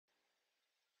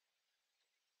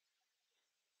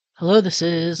Hello, this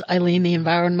is Eileen, the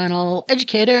environmental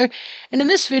educator, and in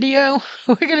this video,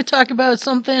 we're going to talk about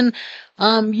something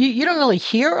you don't really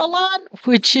hear a lot,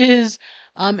 which is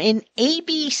an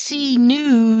ABC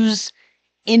News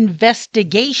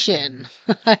investigation.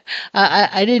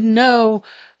 I didn't know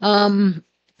the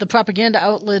propaganda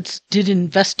outlets did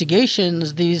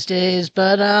investigations these days,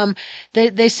 but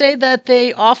they say that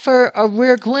they offer a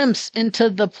rare glimpse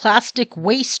into the plastic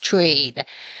waste trade.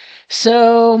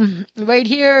 So right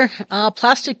here,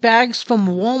 plastic bags from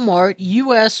Walmart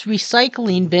U.S.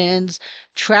 recycling bins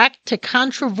tracked to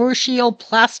controversial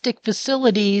plastic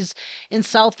facilities in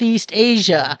Southeast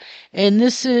Asia. And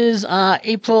this is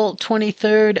April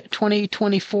 23rd,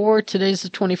 2024. Today's the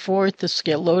 24th. This will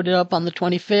get loaded up on the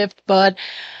 25th. But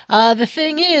the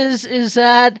thing is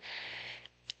that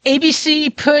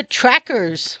ABC put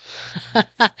trackers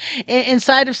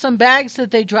inside of some bags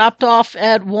that they dropped off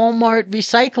at Walmart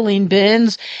recycling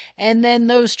bins, and then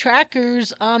those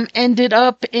trackers ended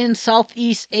up in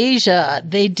Southeast Asia.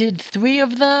 They did 3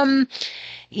 of them,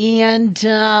 and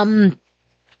the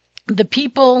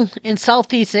people in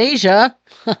Southeast Asia,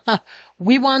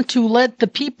 we want to let the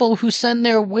people who send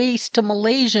their waste to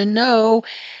Malaysia know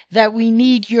that we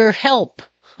need your help.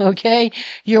 Okay,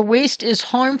 your waste is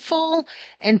harmful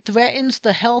and threatens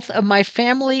the health of my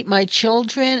family, my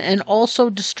children, and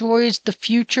also destroys the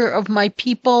future of my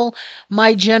people,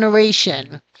 my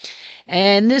generation.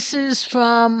 And this is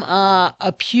from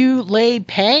Apu Lei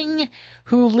Peng,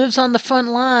 who lives on the front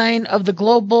line of the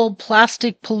global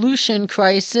plastic pollution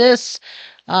crisis.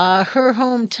 Her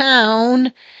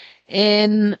hometown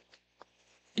in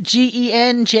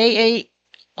Genjarom,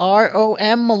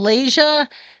 Malaysia,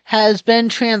 has been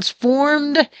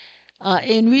transformed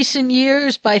in recent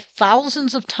years by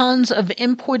thousands of tons of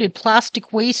imported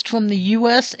plastic waste from the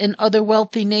U.S. and other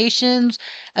wealthy nations.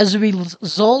 As a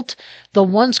result, the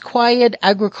once quiet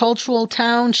agricultural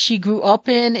town she grew up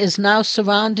in is now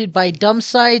surrounded by dump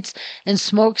sites and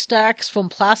smokestacks from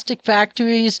plastic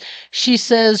factories she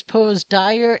says pose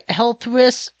dire health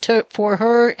risks for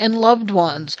her and loved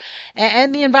ones.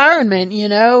 And the environment,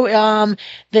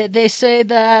 they say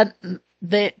that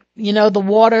the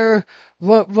water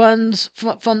runs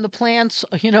from the plants.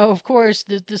 Of course,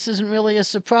 this isn't really a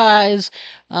surprise.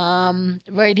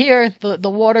 Right here, the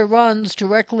water runs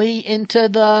directly into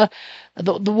the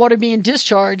water being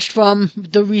discharged from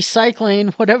the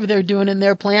recycling, whatever they're doing in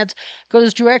their plants,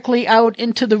 goes directly out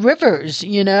into the rivers,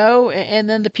 and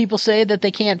then the people say that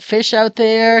they can't fish out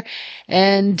there.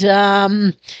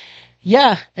 And,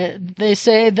 yeah, they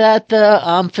say that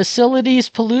the facility's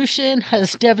pollution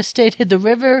has devastated the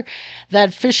river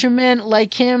that fishermen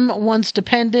like him once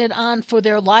depended on for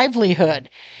their livelihood.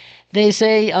 They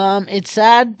say it's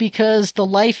sad because the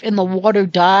life in the water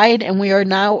died, and we are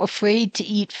now afraid to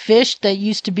eat fish that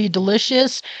used to be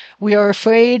delicious. We are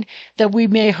afraid that we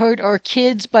may hurt our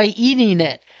kids by eating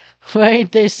it.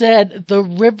 Right? They said the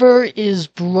river is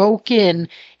broken.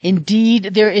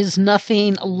 Indeed, there is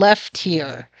nothing left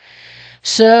here.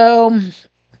 So,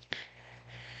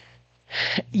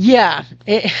 yeah,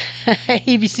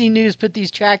 ABC News put these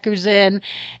trackers in,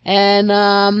 and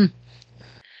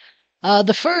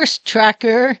the first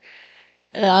tracker,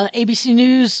 ABC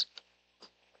News,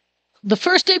 the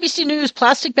first ABC News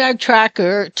plastic bag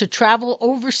tracker to travel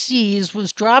overseas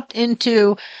was dropped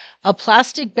into a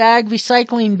plastic bag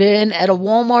recycling bin at a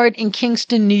Walmart in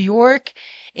Kingston, New York.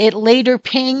 It later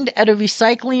pinged at a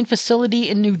recycling facility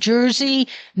in New Jersey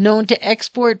known to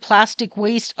export plastic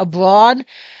waste abroad.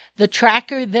 The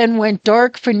tracker then went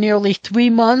dark for nearly 3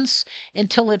 months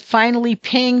until it finally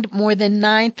pinged more than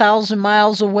 9,000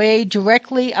 miles away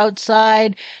directly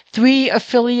outside 3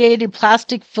 affiliated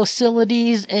plastic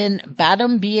facilities in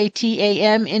Batam,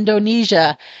 Batam,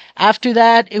 Indonesia. After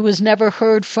that, it was never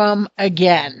heard from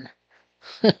again.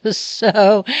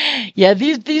 So, yeah,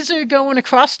 these are going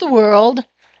across the world.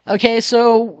 Okay,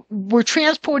 so we're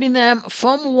transporting them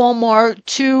from Walmart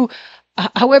to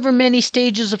however many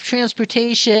stages of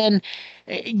transportation,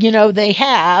 they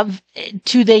have,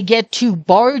 till they get to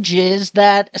barges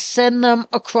that send them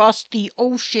across the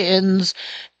oceans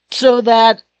so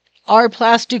that our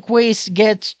plastic waste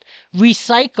gets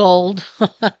recycled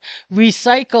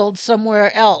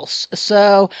somewhere else.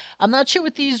 So I'm not sure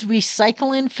what these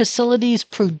recycling facilities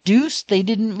produce. They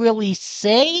didn't really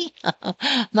say.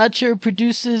 Not sure it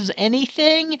produces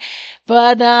anything,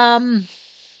 but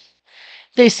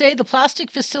They say the plastic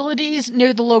facilities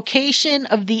near the location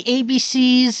of the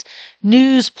ABC's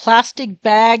News plastic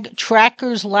bag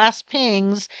tracker's last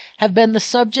pings have been the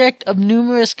subject of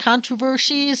numerous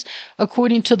controversies,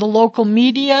 according to the local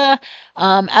media.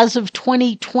 As of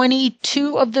 2020,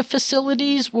 two of the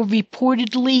facilities were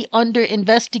reportedly under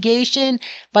investigation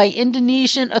by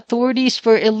Indonesian authorities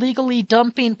for illegally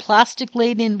dumping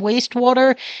plastic-laden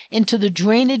wastewater into the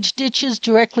drainage ditches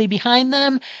directly behind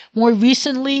them. More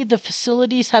recently, the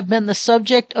facilities have been the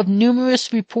subject of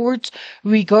numerous reports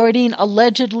regarding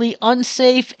allegedly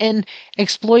unsafe and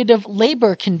exploitive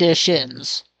labor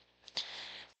conditions.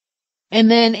 And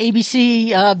then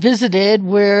ABC visited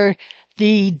where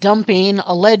the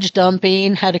alleged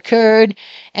dumping, had occurred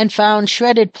and found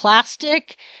shredded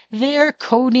plastic there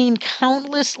coating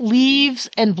countless leaves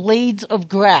and blades of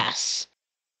grass.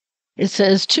 It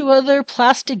says two other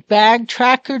plastic bag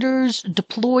trackers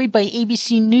deployed by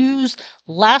ABC News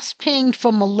last pinged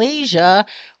from Malaysia,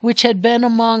 which had been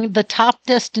among the top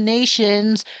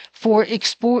destinations for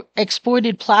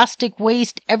exported plastic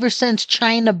waste ever since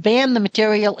China banned the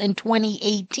material in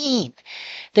 2018.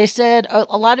 They said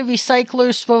a lot of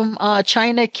recyclers from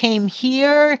China came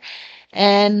here,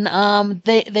 and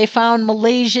they found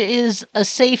Malaysia is a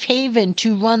safe haven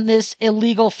to run this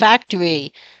illegal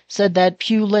factory, said that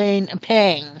Pu Lane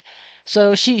Peng.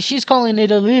 So she's calling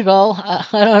it illegal.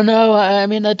 I don't know. I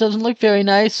mean, that doesn't look very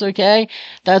nice, okay?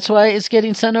 That's why it's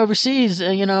getting sent overseas.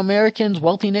 Americans,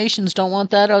 wealthy nations don't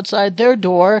want that outside their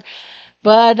door.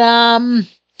 But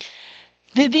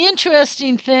the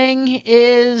interesting thing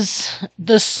is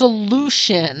the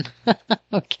solution,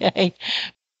 okay?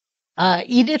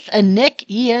 Edith and Nick,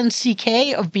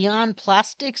 ENCK, of Beyond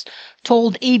Plastics,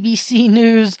 told ABC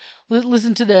News,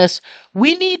 listen to this,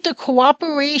 we need the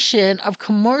cooperation of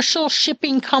commercial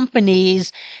shipping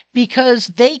companies because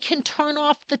they can turn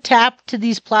off the tap to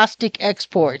these plastic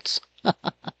exports.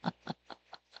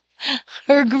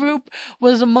 Her group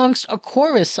was amongst a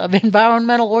chorus of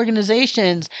environmental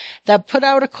organizations that put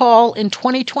out a call in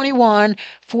 2021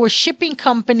 for shipping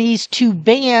companies to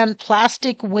ban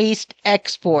plastic waste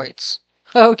exports.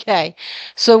 Okay,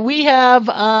 so we have,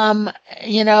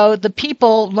 the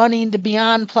people running the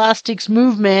Beyond Plastics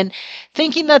movement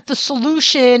thinking that the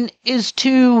solution is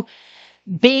to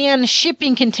ban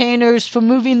shipping containers from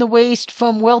moving the waste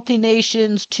from wealthy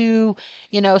nations to,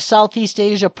 Southeast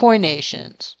Asia poor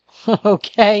nations.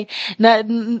 Okay,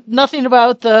 nothing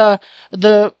about all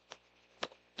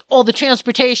the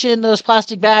transportation those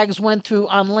plastic bags went through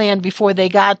on land before they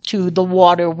got to the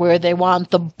water where they want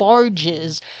the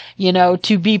barges,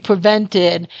 to be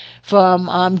prevented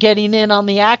from getting in on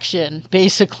the action,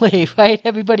 basically, right?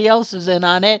 Everybody else is in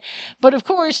on it. But of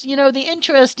course, the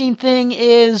interesting thing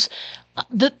is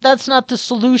that's not the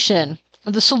solution.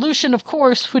 The solution, of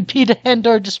course, would be to end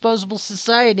our disposable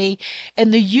society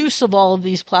and the use of all of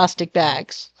these plastic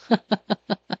bags.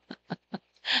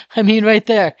 I mean, right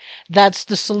there, that's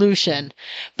the solution.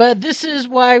 But this is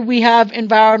why we have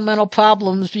environmental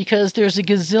problems, because there's a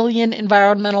gazillion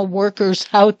environmental workers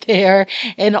out there,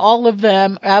 and all of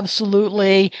them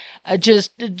absolutely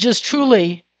just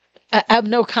truly have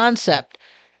no concept.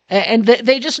 And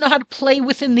they just know how to play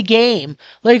within the game.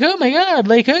 Like, oh my God,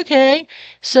 like, okay.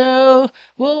 So,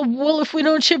 well, if we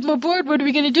don't ship them aboard, what are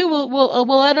we going to do?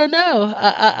 Well, I don't know.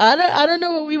 I don't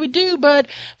know what we would do, but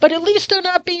at least they're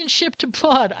not being shipped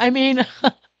abroad. I mean,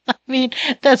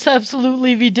 that's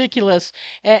absolutely ridiculous.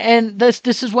 And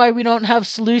this is why we don't have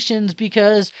solutions,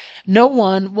 because no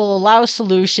one will allow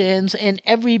solutions, and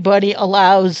everybody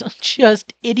allows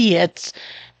just idiots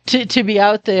to be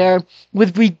out there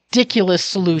with ridiculous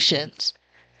solutions.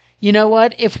 You know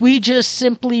what? If we just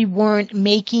simply weren't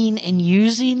making and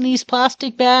using these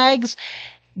plastic bags,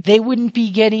 they wouldn't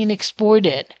be getting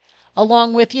exported.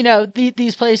 Along with,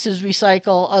 these places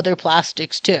recycle other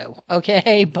plastics too.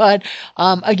 Okay. But,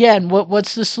 again,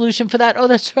 what's the solution for that? Oh,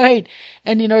 that's right.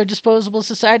 Ending our disposable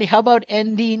society. How about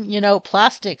ending,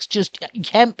 plastics? Just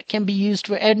hemp can be used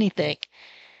for anything.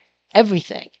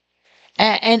 Everything.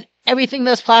 And everything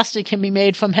that's plastic can be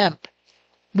made from hemp.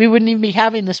 We wouldn't even be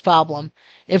having this problem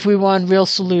if we want real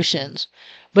solutions.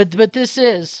 But this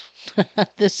is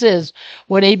this is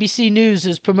what ABC News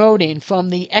is promoting from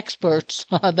the experts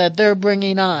that they're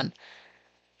bringing on.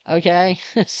 Okay,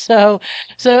 so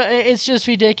it's just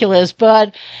ridiculous.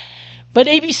 But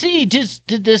ABC just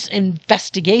did this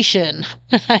investigation.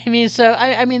 I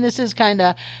mean, this is kind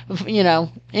of,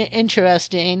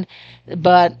 interesting.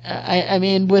 But I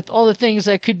mean, with all the things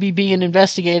that could be being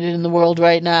investigated in the world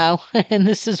right now, and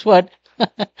this is what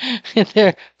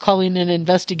they're calling an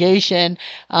investigation.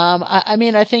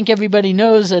 I think everybody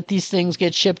knows that these things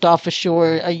get shipped off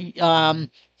ashore.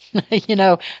 You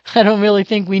know, I don't really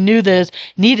think we needed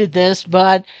this,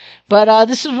 but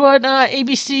this is what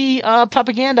ABC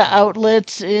propaganda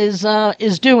outlets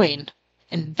is doing,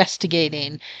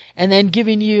 investigating, and then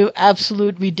giving you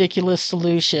absolute ridiculous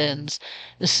solutions.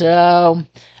 So,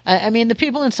 I mean, the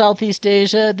people in Southeast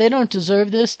Asia, they don't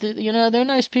deserve this. You know, they're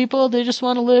nice people. They just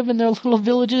want to live in their little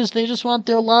villages. They just want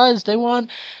their lives. They want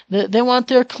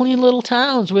their clean little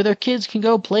towns where their kids can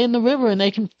go play in the river and they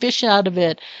can fish out of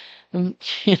it.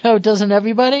 You know, doesn't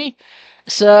everybody?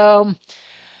 So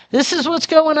this is what's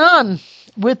going on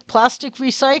with plastic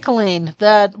recycling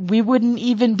that we wouldn't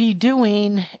even be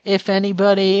doing if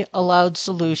anybody allowed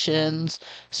solutions.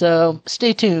 So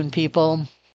stay tuned, people.